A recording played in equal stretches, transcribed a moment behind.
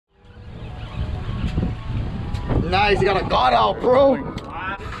Nice, you got a god out, bro.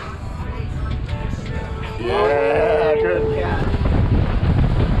 Yeah, good.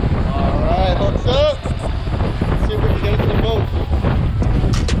 Alright, hooks up. Let's see if we can get into the boat.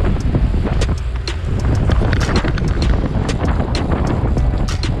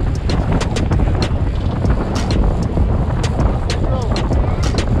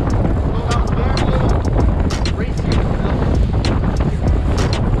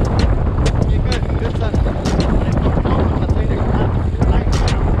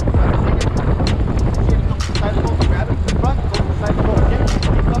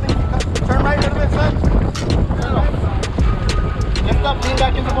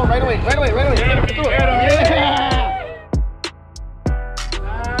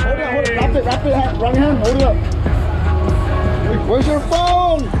 Right hand, hold it up. Where's your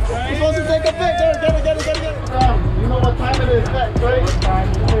phone? You're supposed to take a pic. There, get it. You know what time it is, right?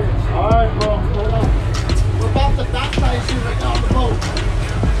 Alright, bro. Hold on. We're about to baptize you right now on the boat.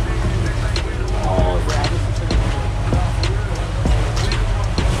 Oh, yeah.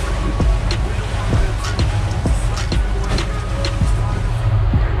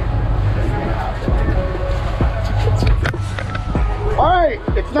 Alright,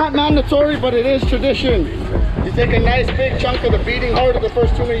 it's not mandatory, but it is tradition. You take a nice big chunk of the beating heart of the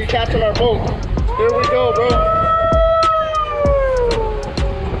first tuna you catch on our boat. Here we go, bro.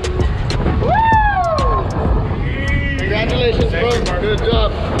 Congratulations, bro. Good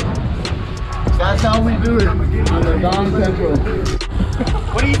job. That's how we do it on the Don Central.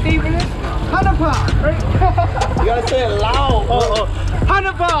 What do you think for this? Hanapa, right? You gotta say it loud.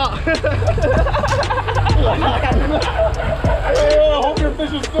 Hanapa! Hey, I hope your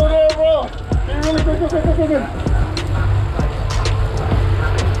fish is still there, bro. Hey, really quick.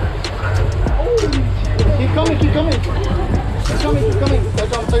 Keep coming. Keep coming. That's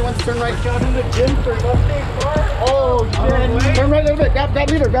what I'm saying. Once turn right. Got in the gym for nothing, bro. Oh, shit. Turn right a little bit.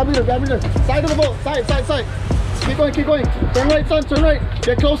 Grab leader. Side of the boat. Side. Keep going. Turn right, son. Turn right.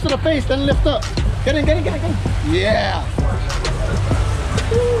 Get close to the face, then lift up. Get in. Yeah.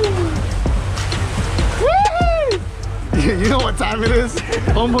 You know what time it is?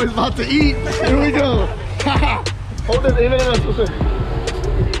 Homeboy's about to eat. Here we go. Hold it.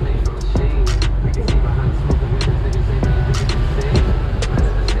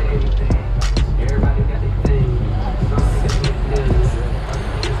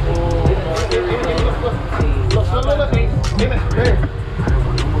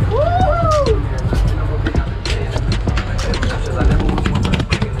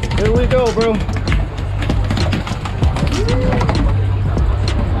 Here we go, bro.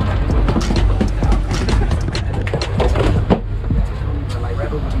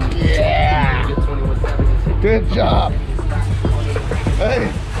 Yeah. Good job.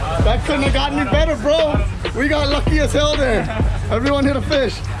 Hey, that couldn't have gotten any better, bro. We got lucky as hell there. Everyone hit a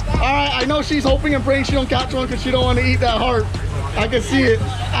fish. All right, I know she's hoping and praying she don't catch one because she don't want to eat that heart. I can see it.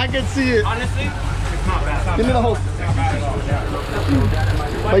 Honestly, it's not bad. Give me the hook.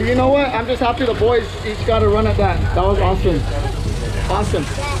 But you know what? I'm just happy the boys each got a run at that. That was awesome. Awesome.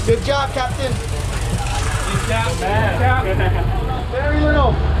 Good job, Captain. Good job, man. Very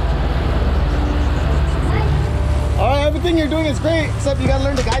little. All right, everything you're doing is great, except you gotta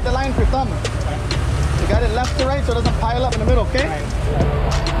learn to guide the line with your thumb. You got it left to right so it doesn't pile up in the middle, okay?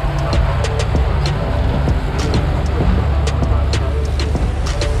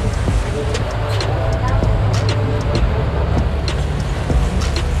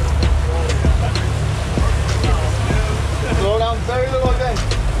 Slow down very little again.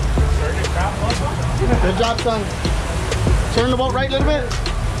 Good job, son. Turn the boat right a little bit.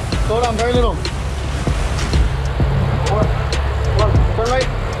 Slow down very little. Turn right.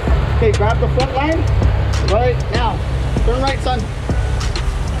 Okay, grab the front line. Right now. Turn right, son.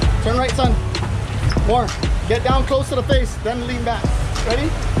 Turn right, son. More. Get down close to the face, then lean back. Ready?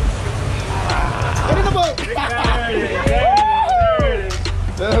 Get in the boat.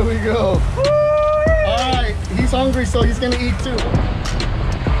 There we go. All right, he's hungry, so he's gonna eat too.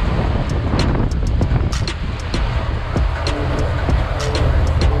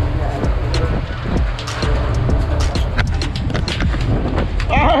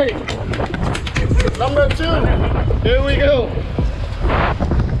 All right, number 2. Here we go.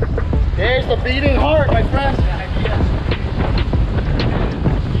 There's the beating heart, my friend.